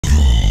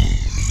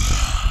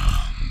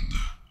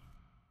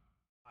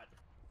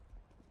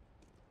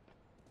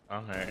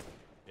Okay.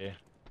 Yeah.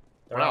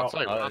 We're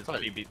outside. We're outside.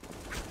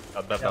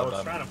 I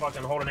was trying to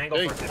fucking hold an angle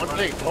Hey, for one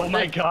thing. Oh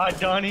my god,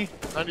 Donnie.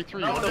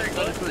 93. No,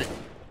 93.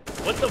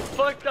 What the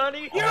fuck,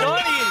 Donnie? You're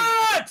Donnie!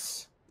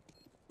 nuts!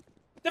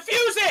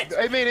 Defuse it!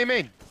 Amen,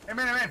 amen.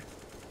 Amen.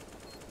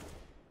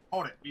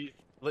 Hold it. We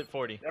lit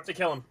 40. You have to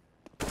kill him.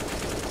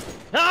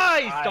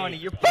 Nice, I Donnie.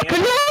 You're can't-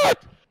 fucking right!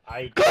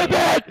 I Go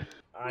back!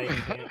 I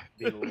can't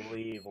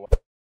believe what...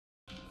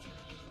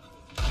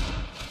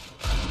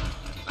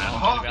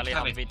 Tää vielä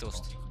ihan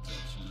vitusti.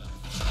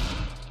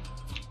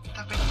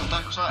 Mitä vittu,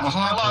 taiko sä?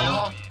 Pelaa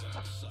joo.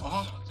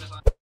 Oho.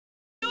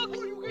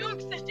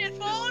 Jungs, der steht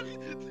vor uns!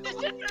 Der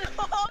steht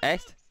vor uns!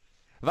 Echt?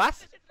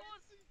 Was?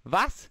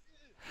 Was?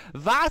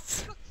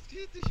 Was? Das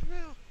geht nicht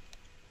mehr!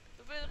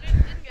 Du redest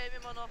in-game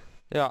immer noch.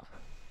 Ja.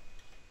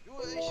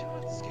 Junge,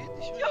 das geht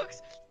nicht mehr.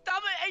 Jungs,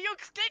 Double, ey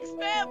Jungs, klick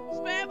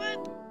spammen!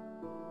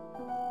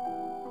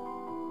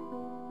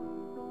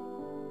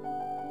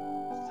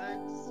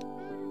 6,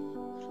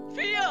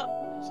 4,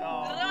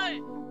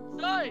 3,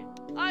 2,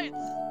 1,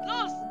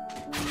 los!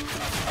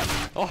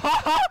 Oh,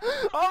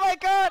 oh my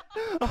god!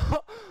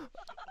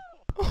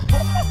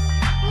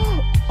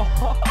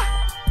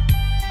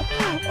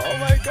 Oh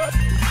my god!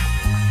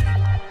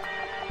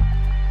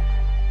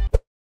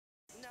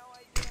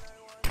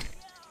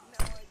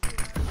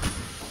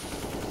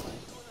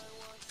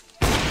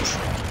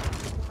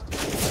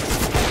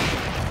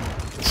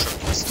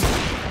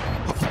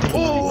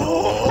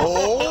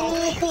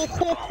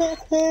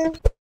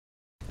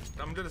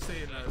 I'm gonna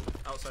stay in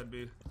outside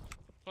B.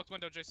 Block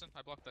window, Jason.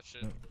 I blocked that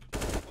shit.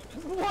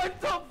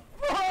 What the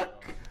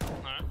fuck?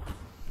 Alright.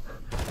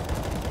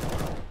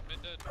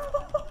 Mid dead.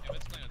 Yeah,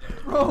 mid's clean.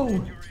 Dead. Bro!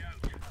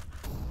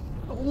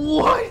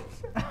 What?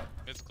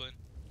 Mid's clean.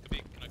 Could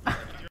be connected.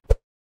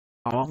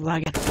 Oh, I'm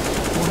lagging.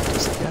 What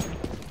is happening?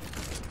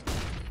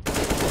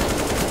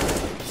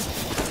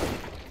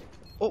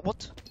 Oh,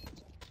 what?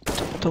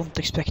 Don't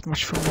expect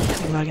much from me.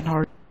 I'm lagging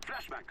hard.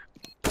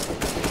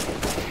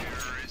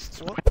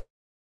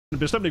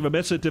 Bestemt ikke være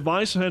med til et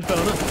device, han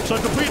falder ned. Så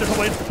en Capri, der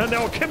kommer ind. Han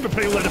laver kæmpe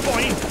payload for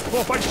en.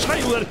 Får faktisk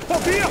 3 ud af det. For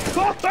 4!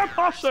 For 5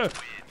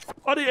 også!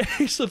 Og det er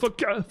aced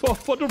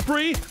for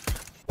Dupree.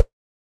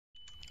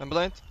 I'm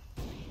blind.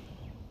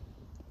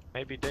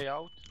 Maybe day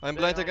out. I'm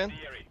blind again.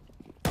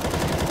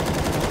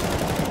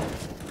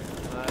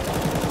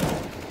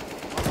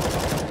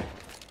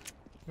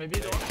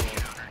 Maybe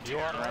You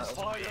are on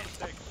fire,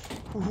 stick.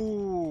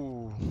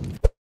 Ooh.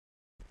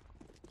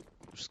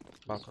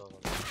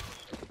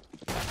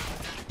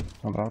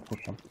 Dobra,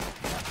 odpuszczam.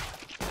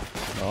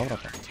 Dobra,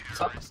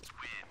 to.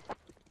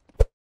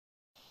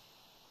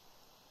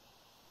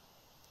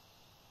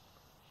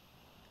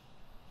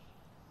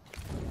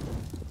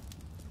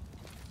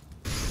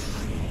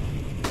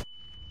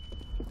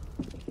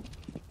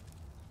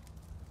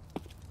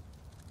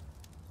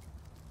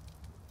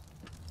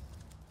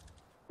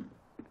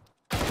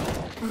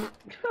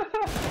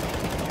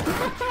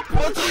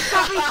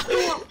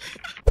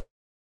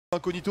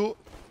 Incognito,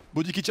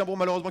 Body qui tient bon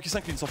malheureusement qui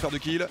s'incline sans faire de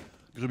kill.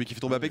 Gruby qui fait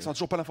tomber Apex, on n'a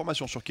toujours pas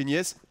l'information sur Kenny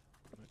S.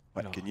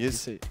 Ouais, Kenny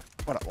S.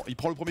 Voilà, bon, il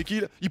prend le premier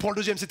kill, il prend le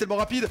deuxième, c'est tellement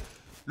rapide.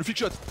 Le flick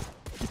shot,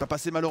 il n'est pas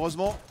passé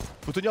malheureusement.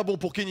 Faut tenir bon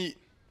pour Kenny.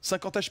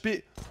 50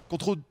 HP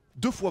contre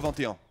 2 fois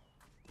 21.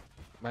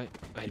 Ouais,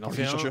 il en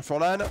fait chercher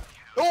Proland.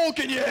 Oh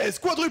Kenny S,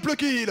 quadruple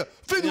kill.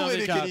 Fais-nous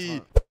rêver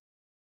Kenny.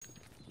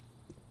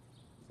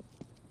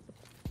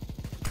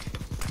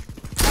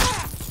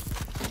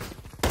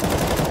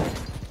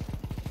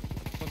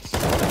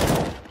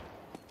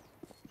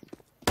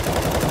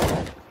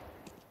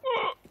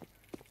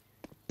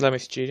 Let me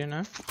cheating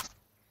now.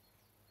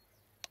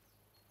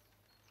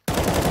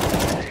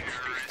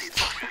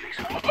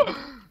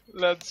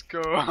 Let's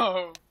go.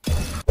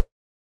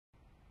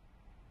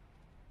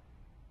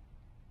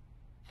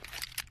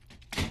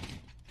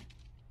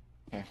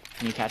 Here,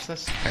 can you catch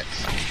this?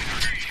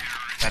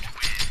 Dead.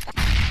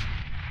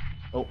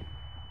 Oh.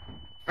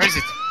 Where is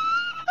it?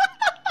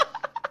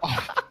 Oh.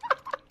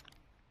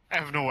 I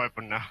have no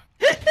weapon now.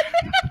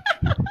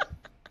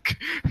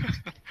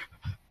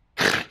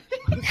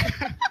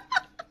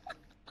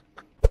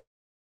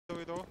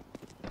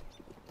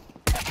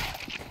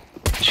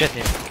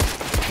 Świetnie.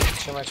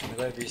 Trzymajcie mnie,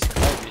 zajebiste.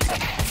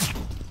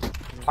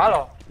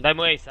 Halo! Daj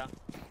mu ace'a.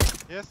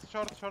 Jest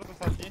short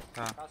ostatni.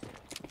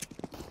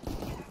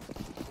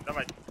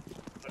 Dawaj.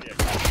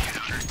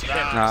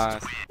 Nice.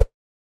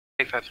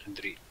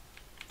 5-3.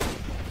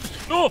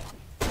 No!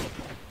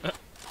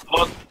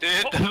 O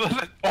ty!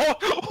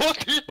 O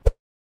ty!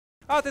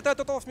 Отлетает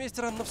от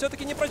оффмейстера, но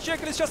все-таки не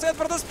прочекали. Сейчас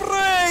Эдварда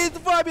спрей!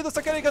 2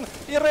 минуса Керриган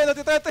и Рейн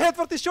отлетает.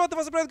 Эдвард еще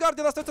одного забирает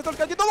Гардиан. Остается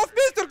только один.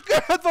 Оффмейстер!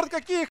 Эдвард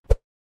каких?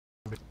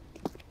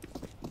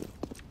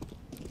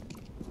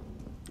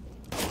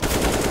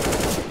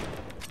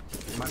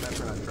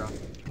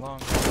 Long.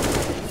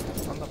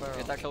 On the barrel.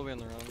 Get that kill me on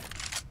the run.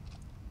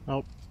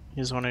 Nope,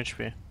 he's 1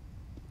 HP.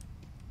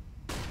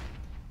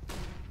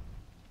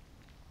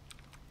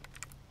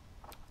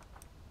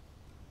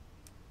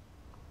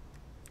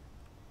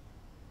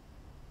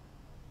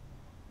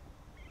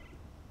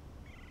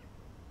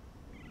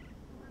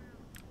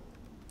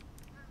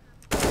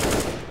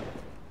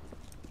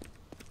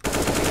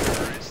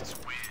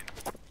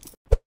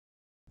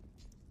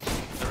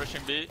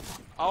 can be.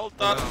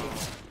 Alta!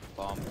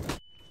 Bomb.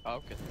 Oh,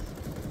 okay.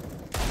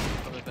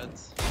 Other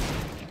beds.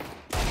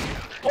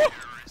 Oh!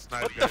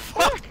 What the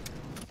fuck?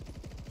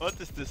 What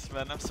is this,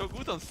 man? I'm so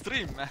good on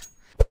stream, man.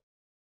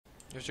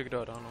 Jag försöker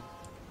döda honom.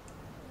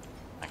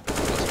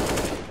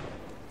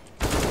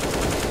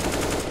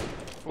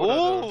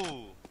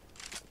 Oh!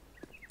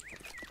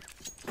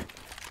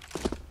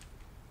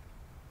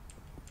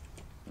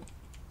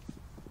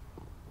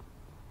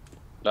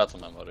 Lät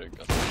som en var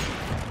ryggad.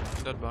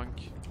 Död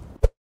bank.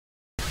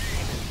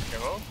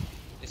 Hello?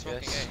 He's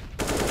smoking A.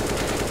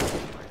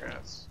 I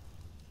guess.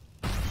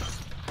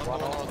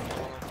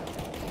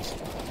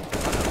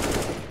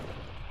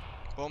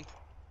 Bomb.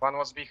 One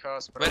was B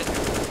house. Where?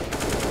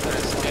 There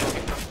is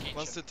one.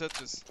 One's the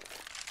Tetris.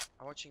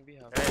 I'm watching B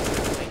house.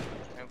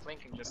 I'm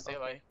flanking, just stay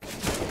alive.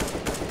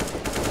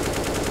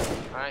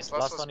 Nice,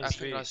 last one is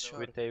B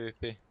with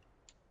AWP.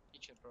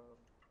 Kitchen, bro.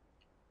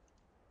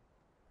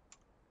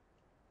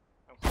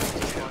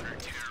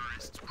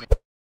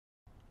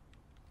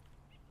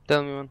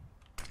 Tell me one.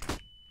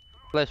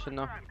 Flash it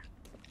now.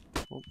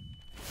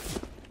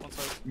 One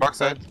side.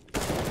 Backside.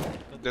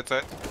 That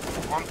side.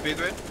 One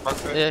midway.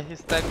 Backside. Yeah,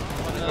 he's tagged.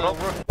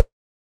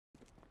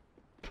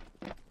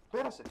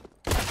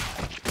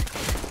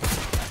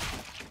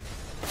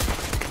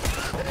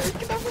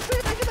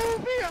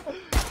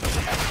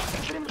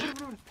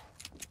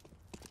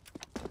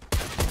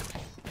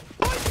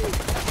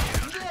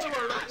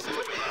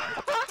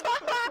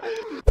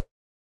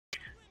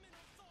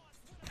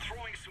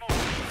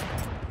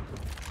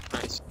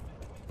 Nice.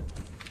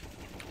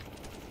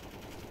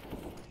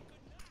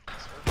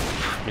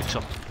 Mid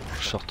short.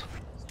 Short.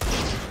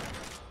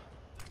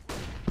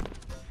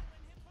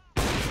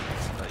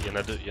 Il y en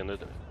a deux, il y en a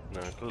deux. Il y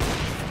en a un close.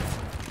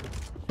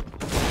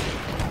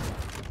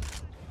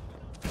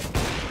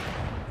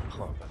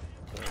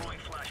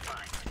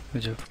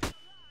 Good job.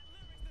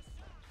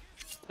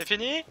 C'est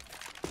fini?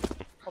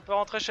 On peut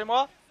rentrer chez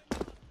moi?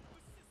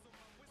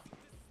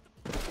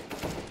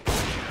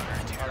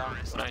 Voilà.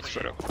 Nice,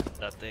 bro.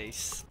 That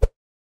ace.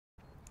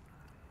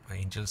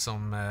 Angel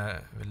som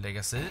vill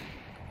lägga sig i.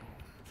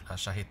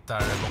 Asha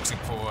hittar boxing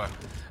på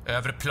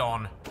övre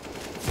plan.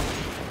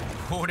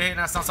 Och det är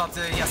nästan så att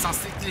Jessan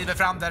kliver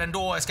fram där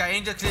ändå. Ska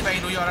Angel kliva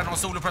in och göra någon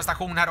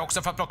soloprestation här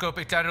också för att plocka upp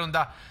ytterligare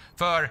runda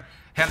för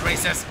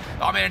Hellraisers.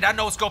 Ja, med den där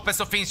no-scopet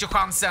så finns ju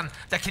chansen.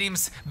 Där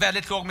Krims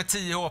väldigt låg med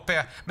 10 HP.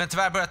 Men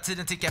tyvärr börjar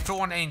tiden ticka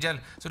ifrån Angel.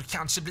 Så det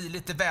kanske blir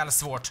lite väl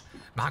svårt.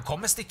 Men han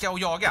kommer sticka och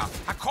jaga.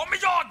 Han kommer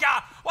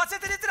jaga! Och han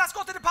sätter lite där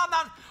skottet i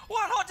pannan. Och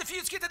han har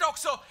defuse-kittet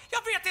också.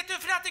 Jag vet inte hur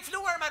Fnatic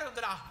förlorar de här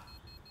rundorna.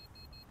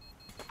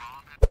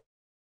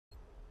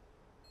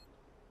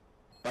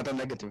 Vänta,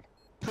 negativ.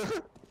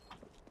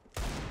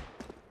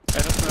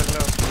 Är det snälla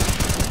lås?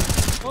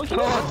 Oj,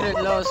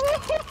 lås.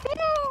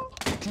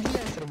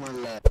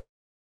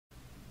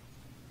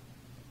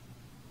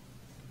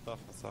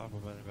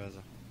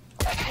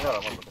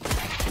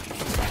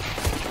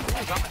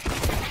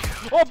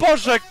 O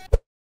Boże!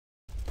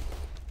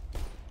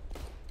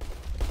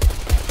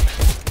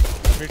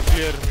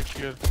 Clear.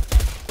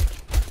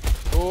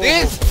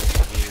 This!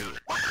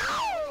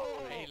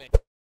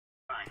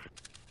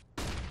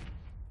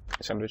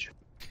 Sandwich.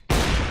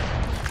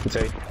 It's A.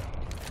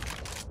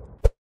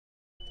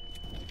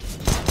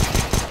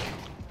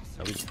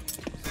 Ah oui.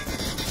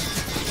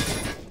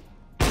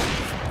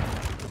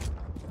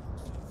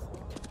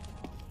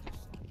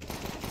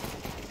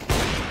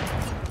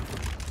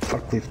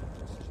 Fuck this.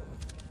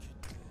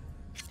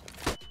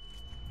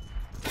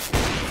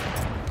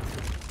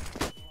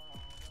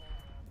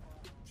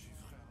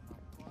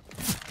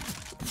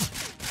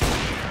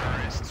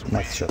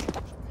 Nice shot.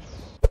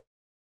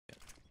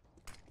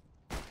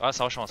 Ah,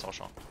 ça rejoint, ça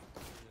rejoint.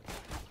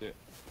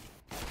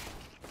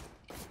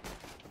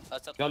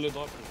 Regarde le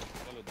drop.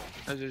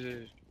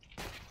 Vas-y.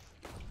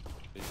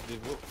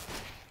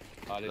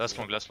 Last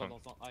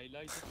long.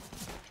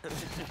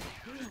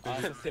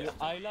 C'est le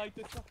highlight.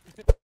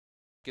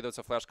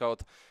 Кидается флешка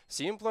от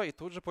Симпла, и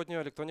тут же под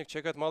нее Электроник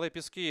чекает малые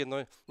пески.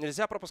 Но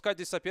нельзя пропускать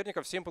здесь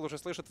соперников. Симпл уже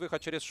слышит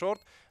выход через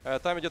шорт.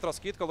 Там идет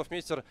раскидка.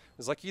 Лофмейстер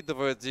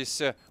закидывает здесь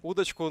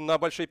удочку на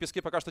большие пески.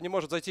 Пока что не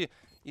может зайти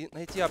и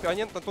найти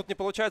оппонента. Тут не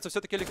получается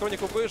все-таки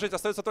Электронику выжить.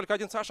 Остается только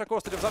один Саша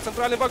Костылев за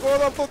центральным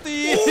вагоном. Тут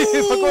и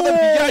вагоном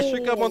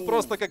ящиком. Он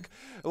просто как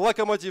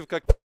локомотив.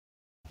 Как...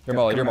 You're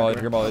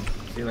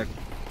mollied.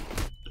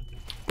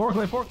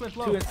 Forklift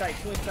low. Two inside,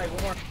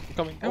 one more.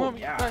 Coming. Oh,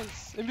 yeah.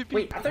 Nice. MVP.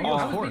 Wait, I thought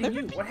you were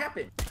baiting you. What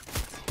happened?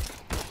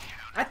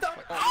 I thought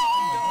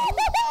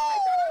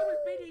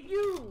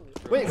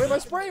Wait, my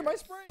spray!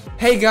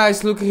 Hey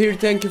guys, Luca here,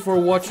 thank you for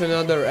watching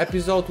another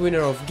episode.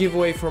 Winner of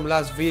giveaway from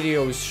last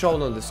video is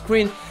shown on the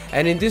screen,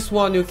 and in this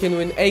one you can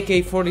win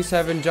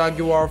AK-47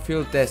 Jaguar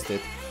field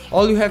tested.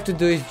 All you have to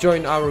do is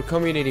join our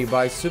community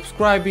by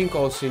subscribing.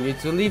 Also you need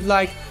to leave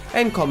like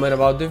and comment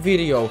about the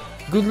video.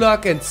 Good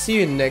luck and see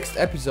you in next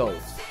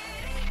episode.